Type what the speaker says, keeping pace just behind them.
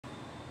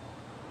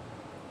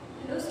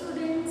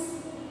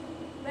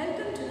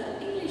Welcome to the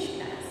English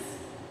class.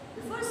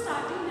 Before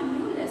starting the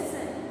new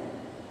lesson,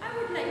 I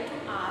would like to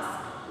ask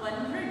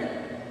one riddle.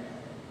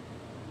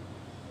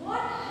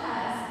 What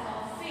has a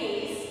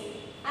face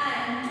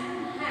and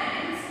two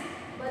hands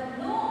but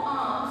no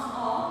arms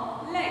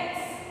or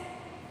legs?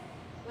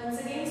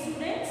 Once again,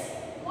 students,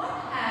 what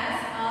has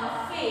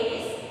a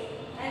face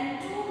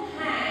and two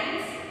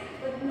hands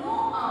but no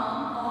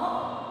arm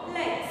or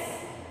legs?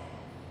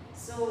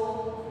 So,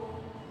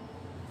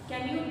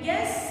 can you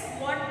guess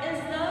what is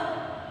the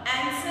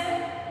answer?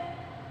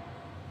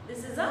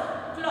 This is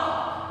a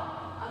clock.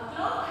 A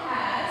clock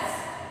has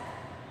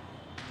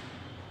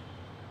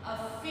a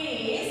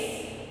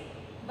face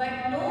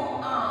but no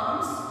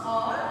arms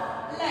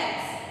or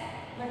legs.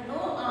 But no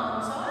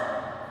arms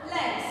or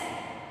legs.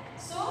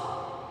 So,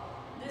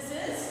 this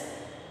is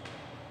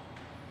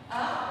a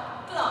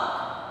clock.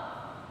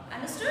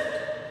 Understood?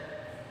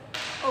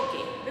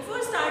 Okay.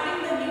 Before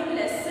starting the new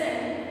lesson,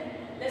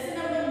 lesson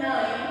number 9,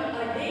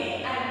 a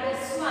day at the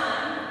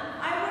Swan,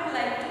 I would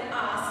like to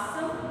ask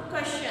some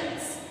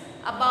questions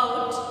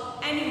about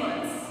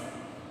animals.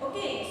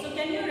 Okay, so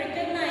can you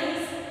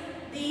recognize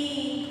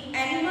the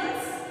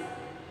animals?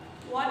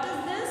 What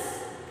is this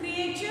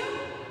creature?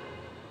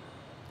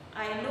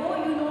 I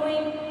know you know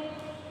it.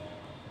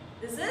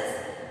 This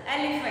is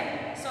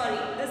elephant. Sorry,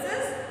 this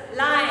is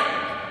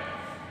lion.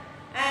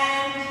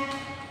 And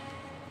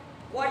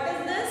what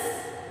is this?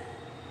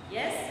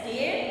 Yes,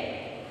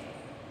 deer,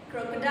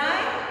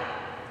 crocodile.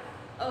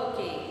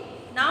 Okay,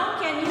 now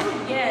can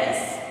you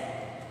guess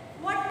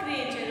what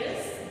creature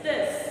is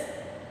this?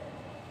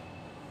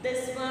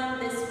 This one,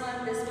 this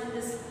one, this one,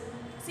 this.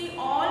 See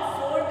all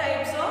 4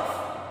 types of,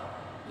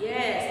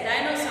 yes,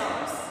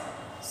 dinosaurs.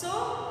 So,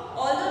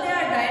 although they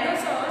are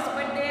dinosaurs,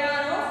 but they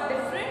are of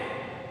different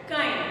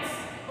kinds.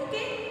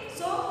 Okay,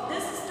 so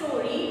this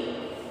story,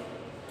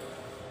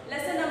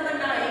 lesson number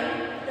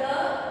 9, the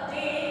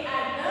day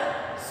at the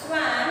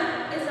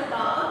Swan, is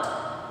about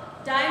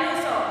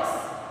dinosaurs.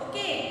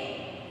 Okay,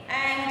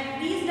 and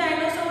these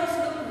dinosaurs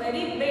look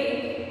very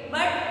big,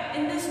 but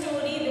in this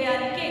story they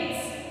are kids.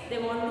 They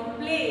want to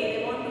play,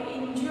 they want to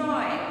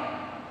enjoy.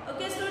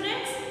 Okay,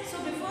 students, so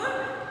before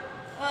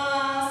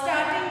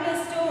starting the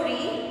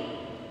story,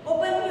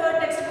 open your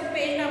textbook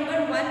page number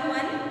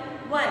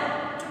 111.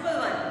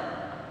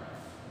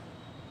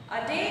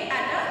 A day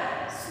at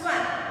a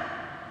Swan.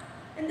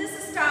 In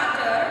this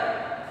starter,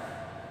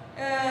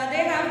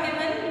 they have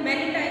given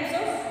many types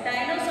of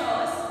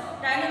dinosaurs.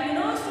 You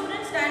know,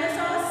 students,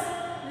 dinosaurs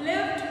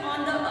lived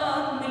on the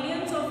earth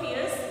millions of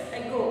years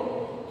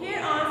ago. Here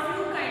are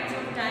few kinds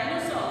of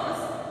dinosaurs.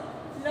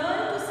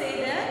 Learn to say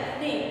their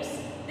names.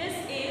 This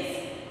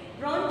is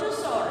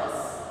Brontosaurus.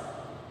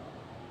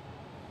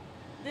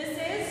 This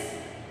is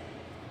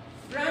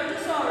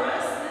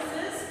Brontosaurus. This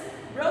is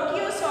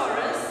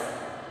Brachiosaurus,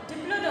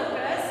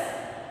 Diplodocus,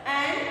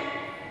 and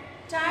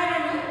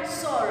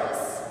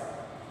Tyrannosaurus.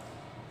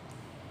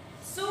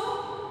 So,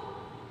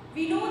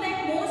 we know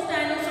that most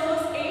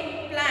dinosaurs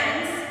ate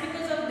plants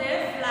because of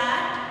their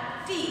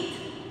flat teeth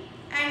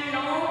and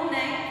long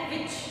neck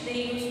which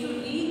they used to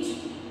reach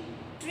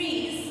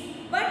trees.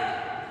 But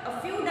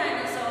a few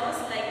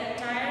dinosaurs like a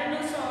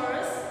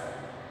Tyrannosaurus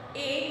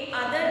ate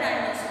other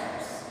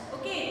dinosaurs.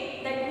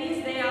 Okay, that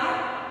means they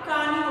are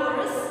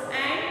carnivorous,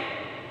 and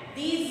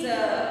these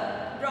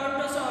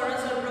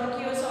Brontosaurus or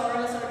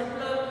Brachiosaurus or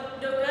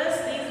Diplodocus,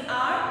 these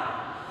are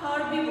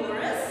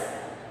herbivorous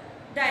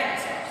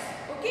dinosaurs.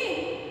 Okay,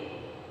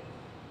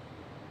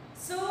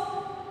 so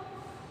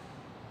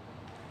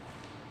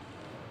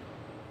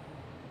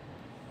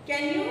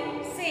can you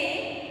say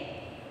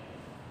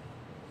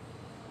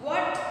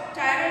what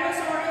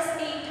Tyrannosaurus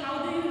ate? How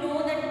do you know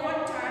that what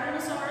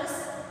Tyrannosaurus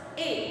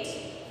ate?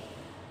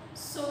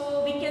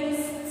 So we can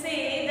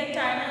say that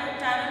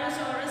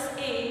Tyrannosaurus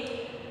ate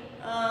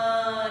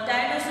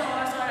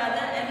dinosaurs or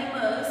other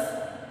animals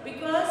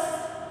because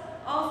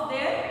of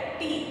their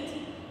teeth.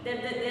 Their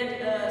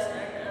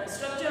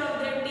structure of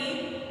their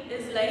teeth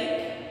is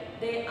like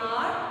they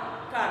are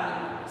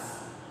carnivores.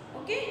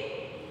 Okay.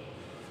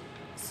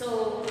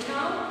 So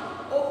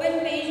now open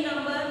page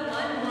number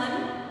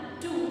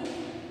 112.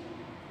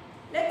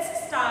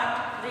 Let's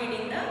start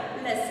reading the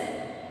lesson.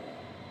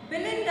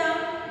 Belinda,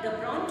 the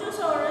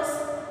Brontosaurus,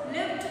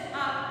 lived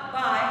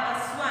by a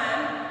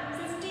swamp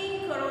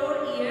 15 crore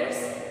years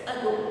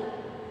ago.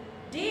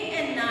 Day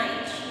and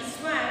night she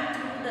swam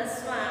through the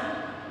swamp,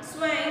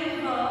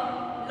 swaying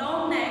her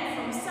long neck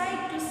from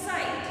side to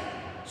side.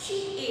 She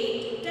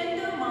ate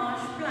tender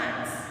marsh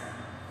plants.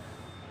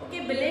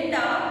 Okay,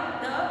 Belinda,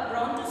 the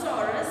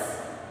Brontosaurus.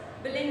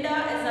 Belinda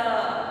is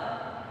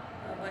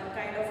one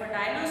kind of a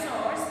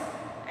dinosaur,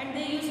 and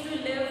they used to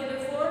live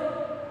before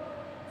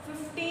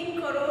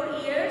 15 crore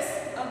years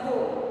ago,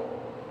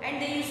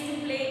 and they used to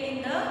play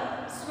in the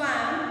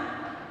swamp.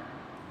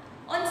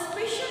 On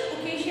special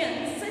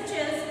occasions such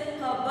as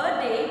her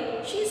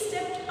birthday, she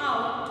stepped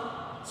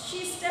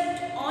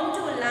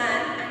onto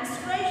land and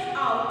stretched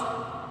out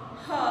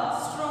her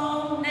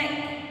strong neck.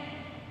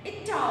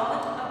 It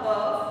towered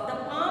above the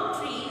palm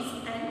trees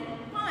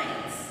and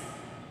pines.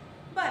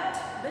 But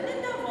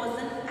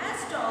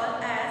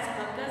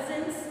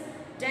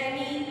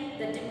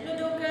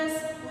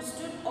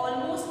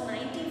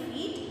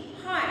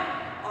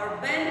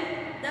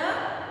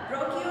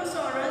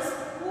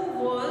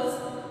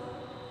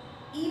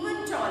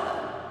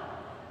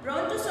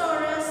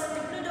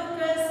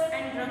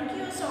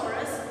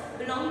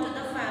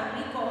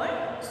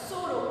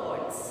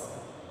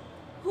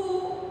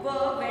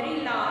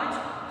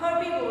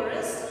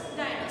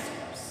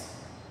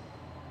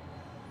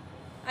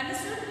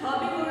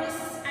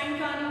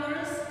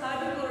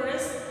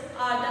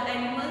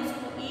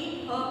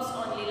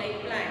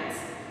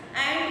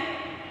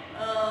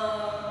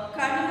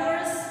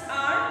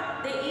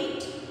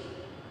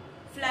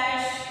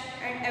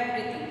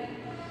everything.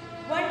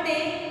 One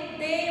day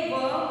they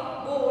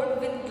were bored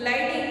with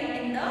gliding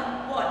in the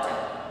water.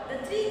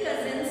 The three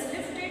cousins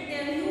lifted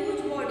their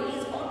huge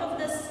bodies out of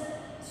the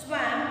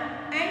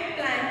swamp and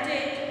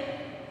planted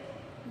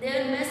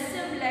their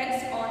massive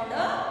legs on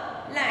the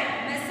land.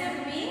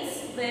 Massive means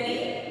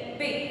very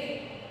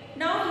big.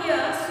 Now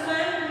here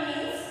swamp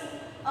means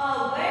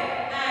a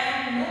wet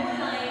and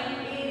low-lying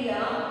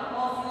area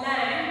of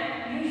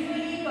land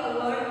usually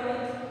covered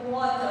with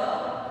water.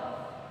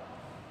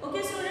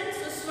 Okay students,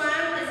 so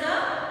swamp is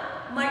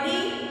a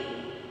muddy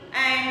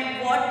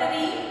and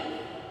watery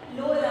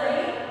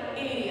low-lying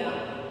area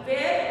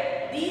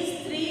where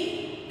these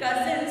three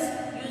cousins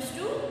used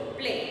to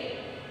play.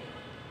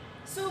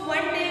 So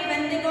one day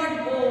when they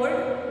got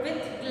bored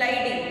with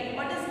gliding.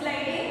 What is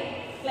gliding?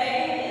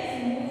 Gliding is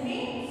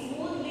moving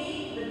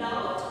smoothly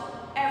without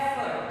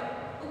effort.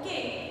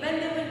 Okay, when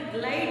they were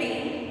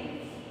gliding,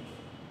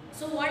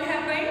 so what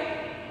happened?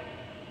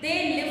 They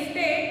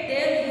lifted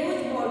their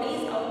huge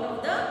bodies out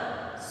of the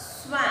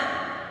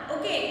swamp.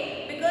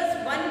 Okay,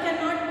 because one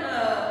cannot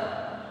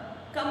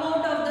come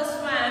out of the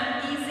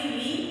swamp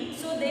easily,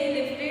 so they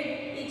lifted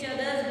each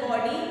other's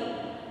body,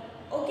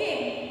 okay,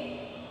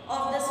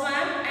 of the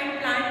swamp and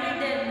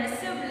planted their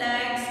massive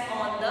legs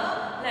on the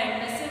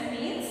land. Massive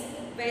means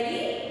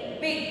very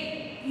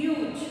big,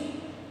 huge.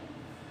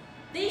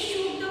 They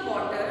shoot the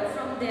water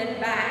from their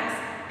backs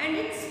and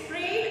it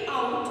sprayed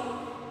out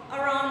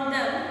around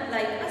them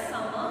like a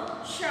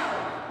summer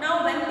shower.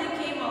 Now when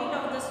they came out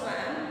of the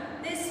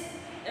swamp,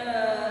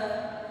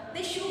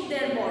 they shoot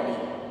their body.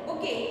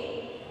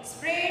 Okay,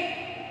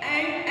 sprayed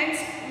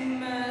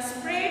and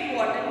sprayed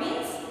water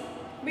means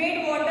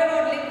made water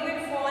or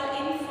liquid fall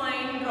in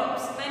fine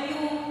drops. When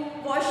you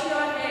wash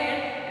your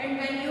hair and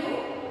when you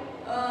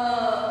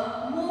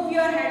move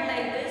your head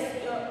like this,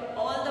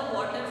 all the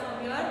water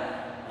from your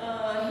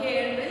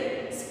hair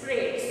will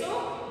spray. So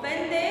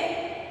when they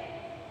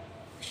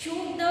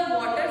shoot the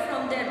water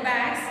from their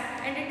backs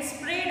and it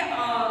sprayed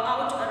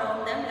out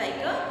around them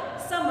like a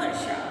summer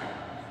shower.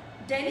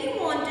 Danny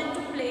wanted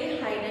to play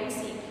hide and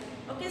seek.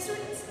 Okay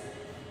students?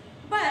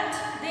 But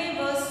they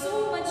were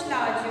so much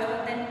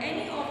larger than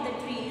any of the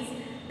trees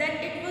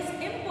that it was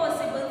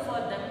impossible for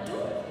them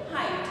to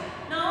hide.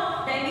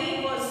 Now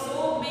Danny was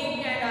so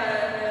big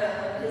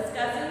and his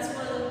cousins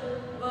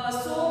were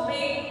so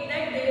big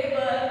that they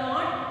were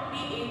not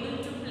be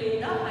able to play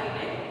the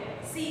hide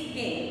and seek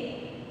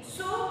game.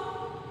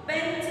 So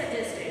Ben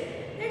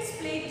suggested, let's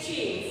play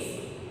chase.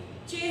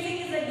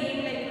 Chasing is a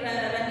game like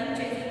running,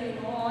 chasing,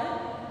 you know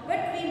all,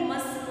 but we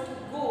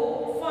mustn't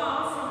go far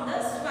from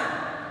the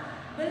swamp.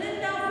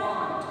 Belinda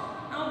warned.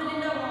 Now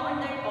Belinda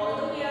warned that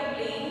although we are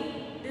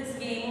playing this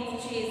game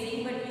of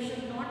chasing, but we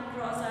should not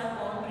cross our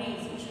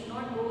boundaries. We should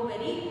not go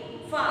very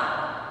far.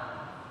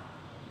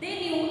 They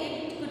knew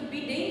it could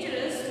be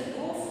dangerous to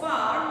go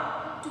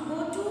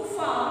too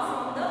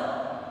far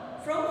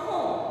from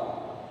home.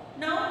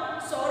 Now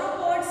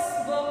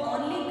sauropods were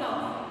only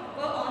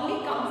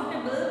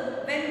comfortable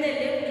when they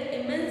lived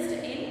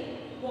immersed in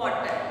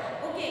water.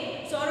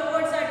 Okay,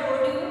 sauropods I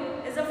told you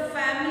is a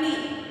family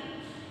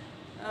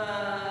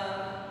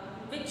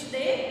which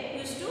they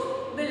used to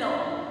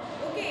belong.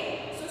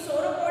 Okay, so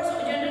sauropods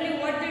generally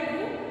what they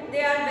do,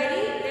 they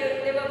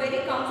were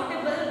very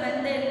comfortable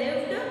when they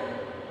lived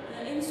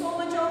in so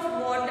much of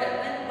water.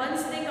 When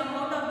once they come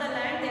out of the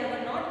land, they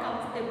were not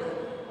comfortable.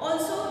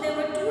 Also, they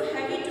were too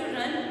heavy to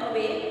run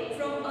away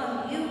from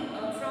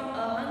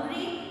a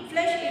hungry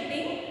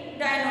flesh-eating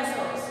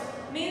dinosaurs.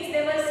 Means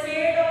they were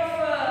scared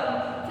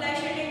of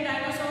flesh-eating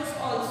dinosaurs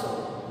also.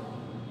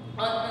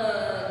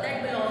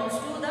 That belongs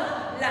to the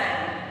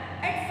land.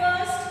 At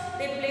first,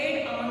 they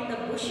played among the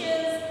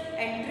bushes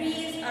and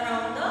trees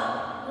around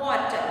the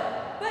water.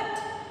 But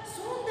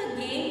soon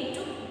the game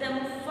took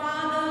them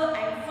farther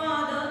and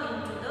farther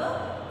into the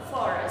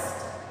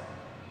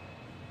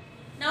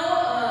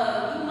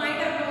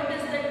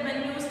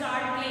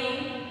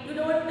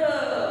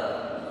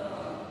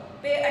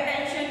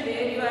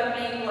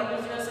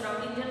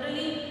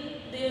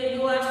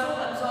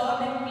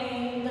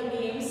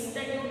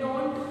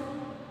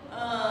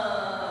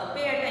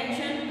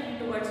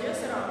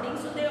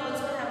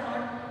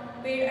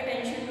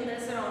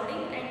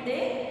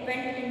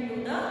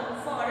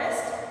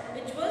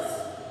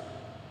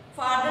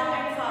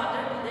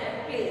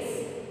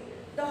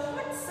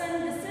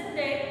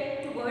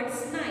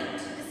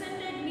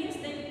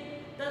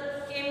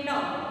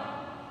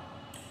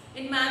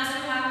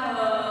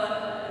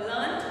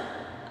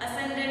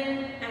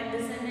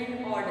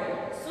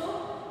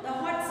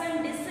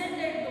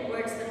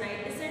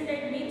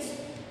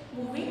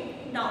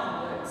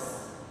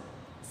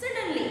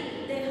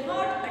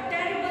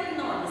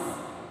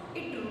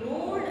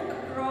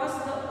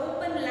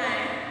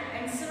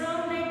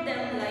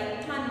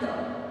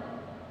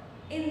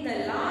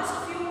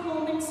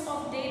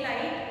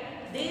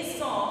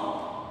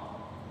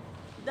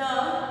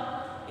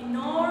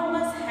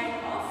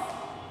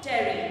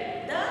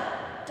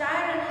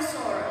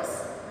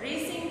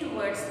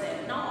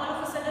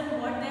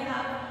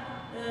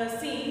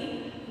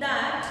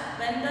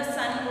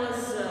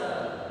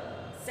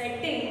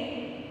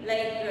setting,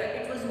 like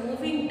it was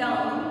moving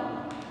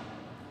down,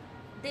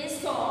 they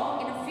saw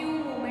in a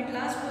few moments,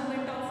 last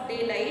moment of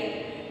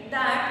daylight,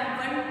 that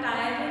one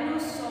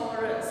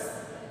Tyrannosaurus,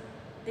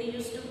 they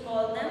used to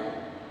call them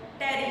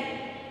Terry,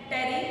 the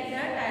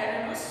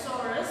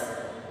Tyrannosaurus,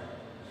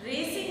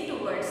 racing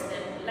towards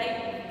them.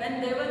 Like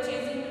when they were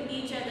chasing to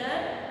each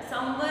other,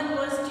 someone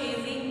was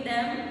chasing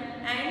them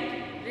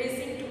and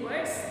racing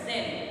towards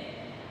them.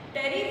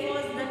 Terry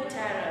was the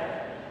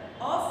terror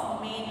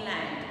of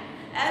mainland.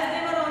 As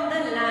they were on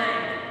the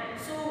land,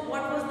 so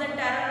what was the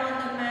terror on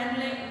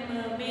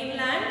the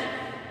mainland?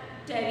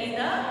 Terry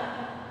the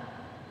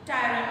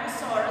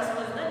Tyrannosaurus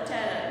was the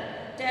terror.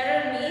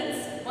 Terror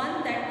means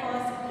one that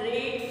caused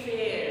great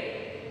fear.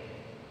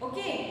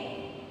 Okay.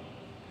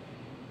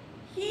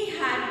 He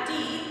had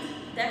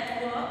teeth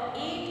that were 8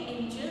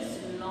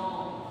 inches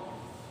long.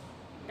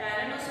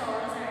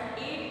 Tyrannosaurus had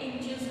 8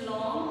 inches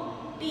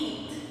long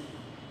teeth.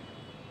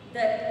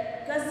 The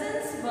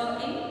cousins were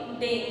in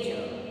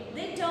danger.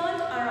 They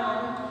turned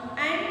around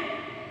and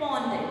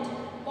ponded.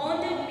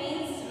 Ponded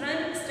means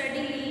run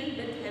steadily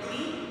with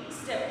heavy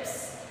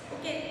steps.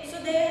 Okay,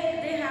 so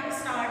they have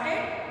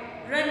started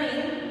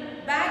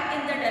running back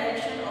in the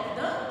direction of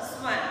the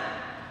swamp.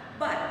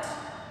 But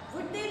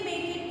would they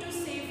make it to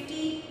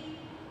safety?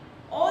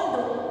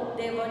 Although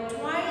they were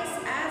twice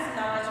as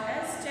large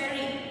as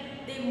Terry,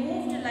 they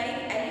moved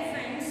like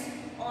elephants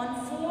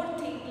on 4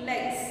 thick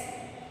legs,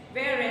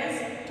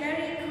 whereas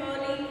Terry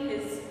curling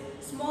his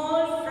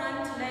small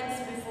front legs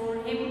before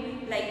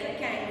him like a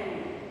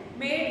kangaroo,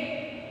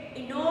 made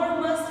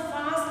enormous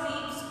fast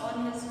leaps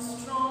on his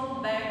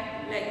strong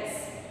back legs.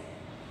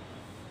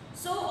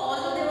 So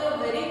although they were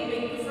very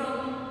big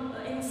from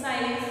in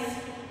size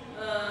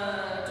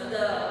to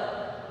the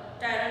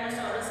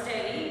Tyrannosaurus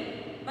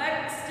Terry,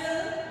 but still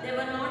they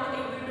were not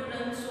able to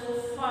run so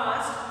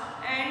fast,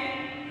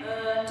 and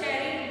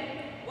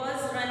Terry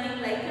was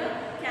running like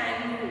a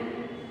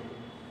kangaroo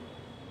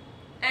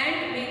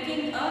and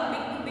making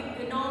a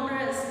big,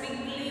 enormous, big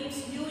leaps,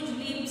 huge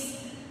leaps,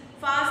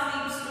 fast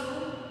leaps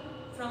too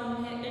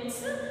from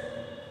its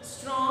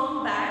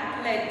strong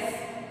back legs.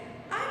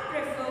 I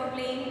prefer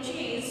playing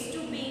chase to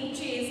being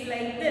chased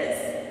like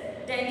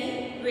this,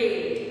 Denny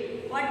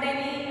wailed. What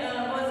Denny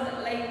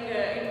was like,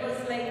 it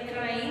was like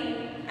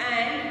crying,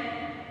 and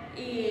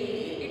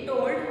he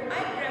told,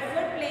 I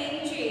prefer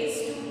playing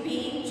chase to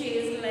being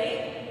chased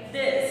like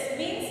this.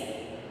 Means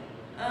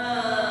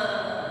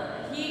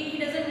he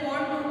doesn't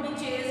want to be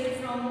chased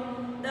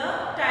from the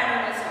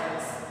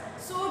Tyrannosaurus.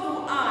 So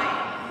do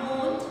I,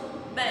 moaned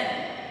Ben.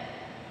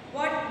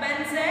 What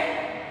Ben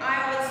said,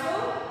 I also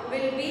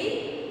will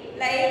be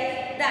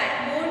like that.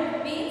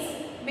 Moaned means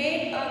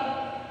made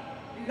a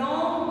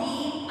long,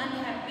 deep,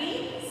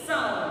 unhappy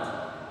sound.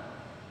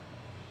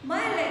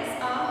 My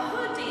legs are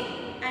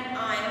hurting and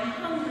I am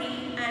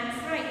hungry and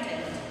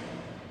frightened.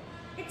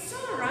 It's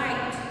all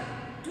right.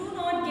 Do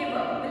not give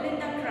up,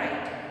 Belinda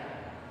cried.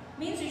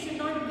 Means you should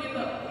not give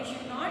up. You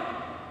should not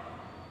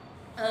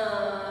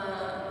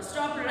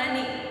stop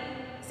running,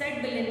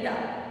 said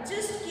Belinda.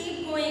 Just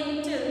keep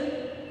going till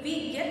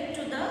we get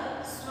to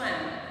the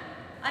swamp.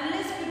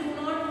 Unless we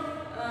do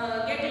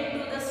not get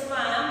into the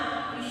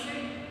swamp,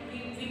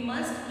 we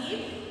must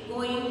keep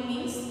going,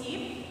 means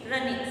keep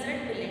running,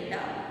 said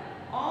Belinda.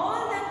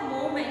 All that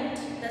moment,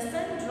 the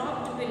sun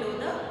dropped below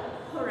the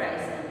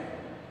horizon.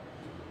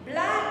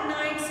 Black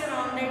night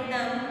surrounded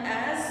them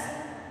as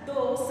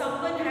though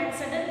someone had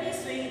suddenly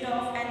switched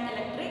off an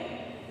electric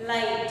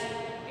light.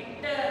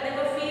 They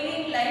were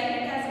feeling like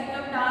it has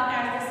become dark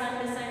as the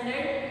sun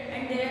descended,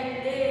 and they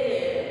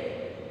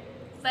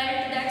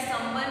felt that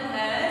someone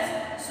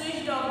has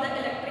switched off the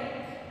electric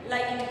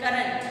light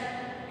current.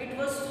 It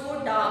was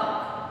so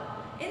dark.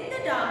 In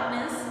the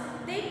darkness,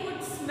 they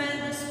could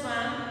smell the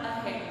swamp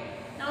ahead.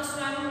 Now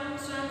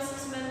swamps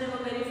smell, they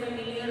were very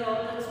familiar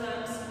of the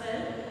swamp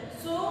smell.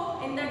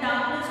 So in the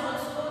darkness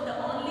also, the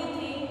only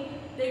thing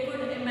they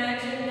could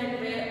imagine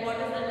that what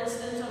is the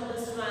distance of the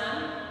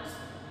swamp.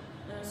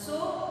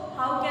 So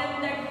how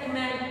can that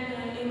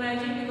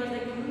imagine, because they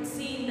couldn't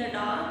see in the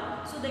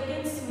dark, so they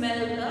can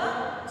smell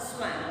the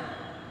swamp.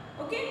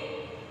 Okay.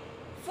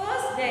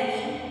 First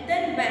Denny,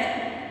 then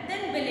Ben,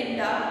 then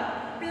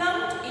Belinda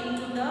plumped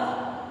into the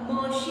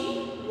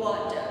marshy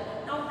water.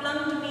 Now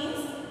plumped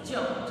means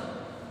jumped.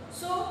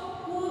 So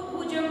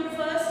who jumped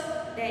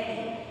first?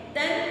 Denny.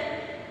 Then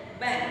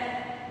Ben.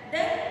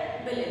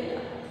 Then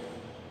Belinda.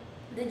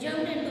 They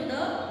jumped into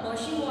the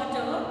marshy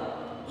water.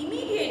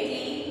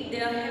 Immediately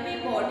their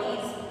heavy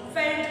bodies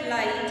felt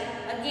light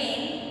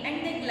again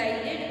and they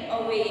glided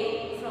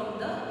away from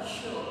the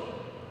shore.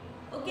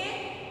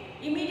 Okay?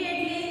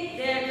 Immediately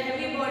their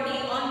heavy body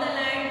on the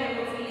land, they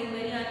were feeling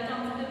very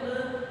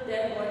uncomfortable.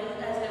 Their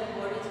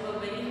bodies were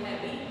very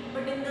heavy.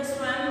 But in the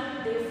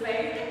swamp they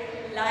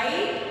felt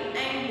light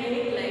and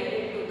they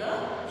glided to the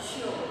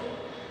shore.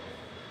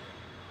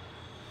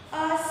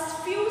 A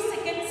few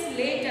seconds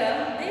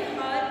later they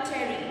heard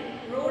Terry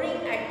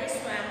roaring at the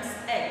swamp's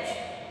edge.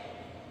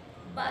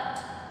 But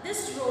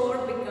this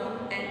roar became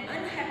an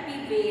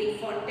unhappy wail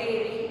for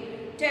Terry.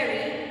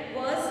 Terry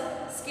was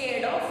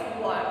scared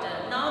of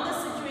water. Now the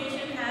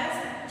situation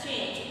has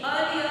changed.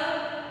 Earlier,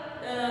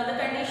 the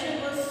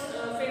condition was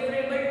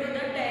favorable to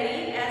the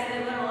Terry as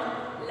they were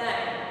on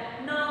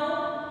land.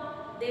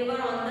 Now they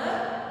were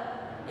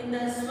in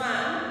the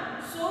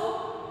swamp.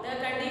 So the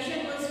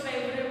condition was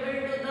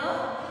favorable to the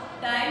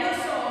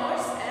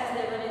dinosaurs as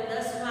they were in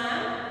the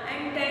swamp,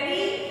 and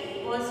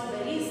Terry was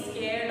very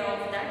scared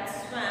of that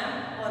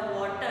swamp or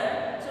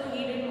water. So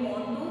he didn't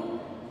want to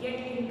get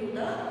into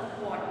the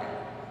water.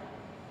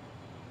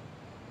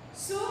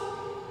 So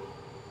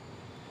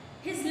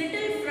his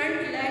little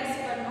front legs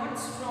were not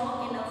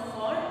strong enough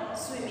for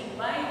swimming.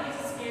 Why he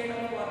was scared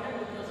of water?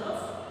 Because of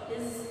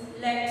his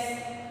legs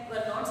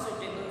were not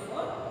suitable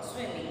for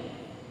swimming.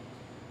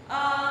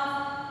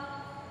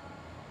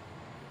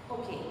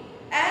 Okay.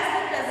 As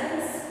the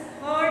cousins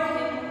heard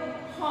him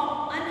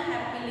hop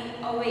unhappily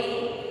away,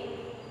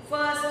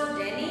 first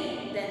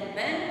Denny, then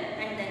Ben,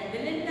 and then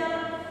Belinda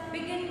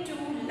began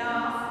to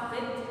laugh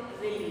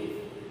with relief.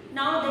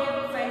 Now they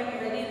felt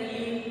very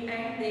relieved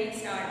and they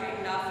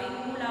started laughing.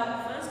 Who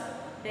laughed first?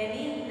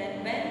 Denny,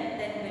 then Ben,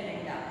 then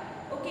Belinda.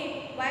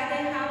 Okay, why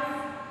they have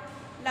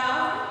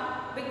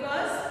laughed?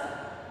 Because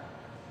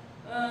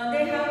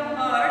they have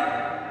heard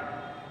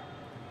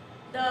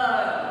the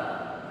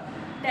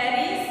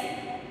Terry's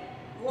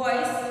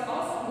voice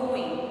of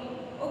going.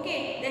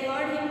 Okay, they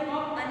heard him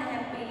hop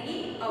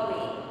unhappily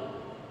away.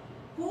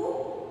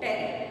 Who?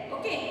 Terry.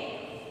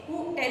 Okay,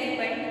 who? Terry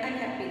went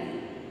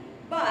unhappily.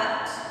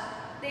 But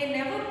they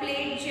never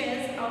played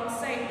chess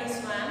outside the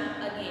swamp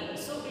again.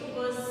 So it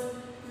was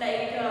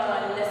like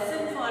a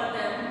lesson for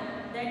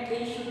them that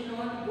they should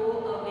not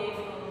go away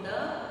from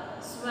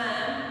the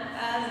swamp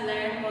as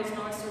land was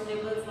not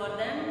suitable for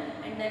them,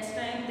 and next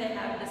time they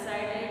have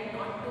decided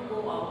not to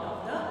go out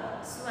of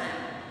the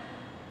swamp.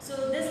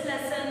 So this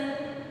lesson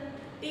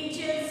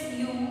teaches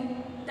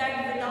you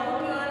that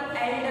without your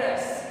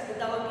elders,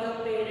 without your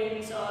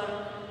parents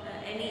or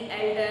any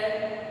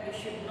elder, you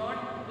should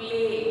not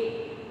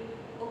play.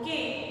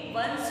 Okay,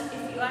 once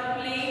if you are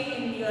playing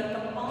in your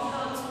compound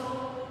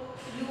also,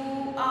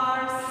 you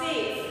are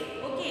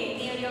safe, okay,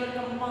 near your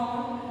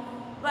compound.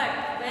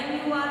 But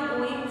when you are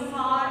going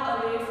far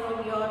away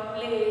from your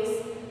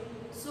place,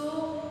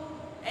 so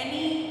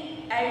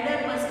any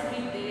elder must be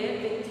there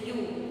with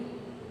you.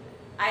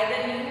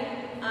 Either you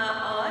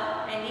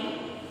or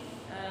any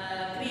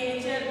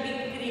creature,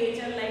 big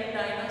creature like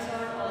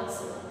dinosaur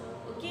also.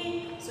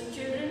 Okay, so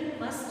children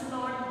must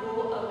not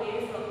go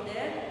away from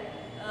their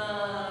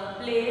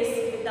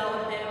place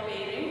without their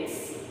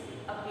parents'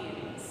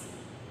 appearance.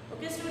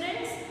 Okay,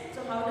 students.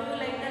 So how do you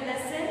like the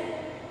lesson?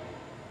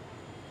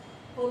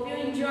 Hope you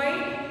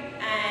enjoyed.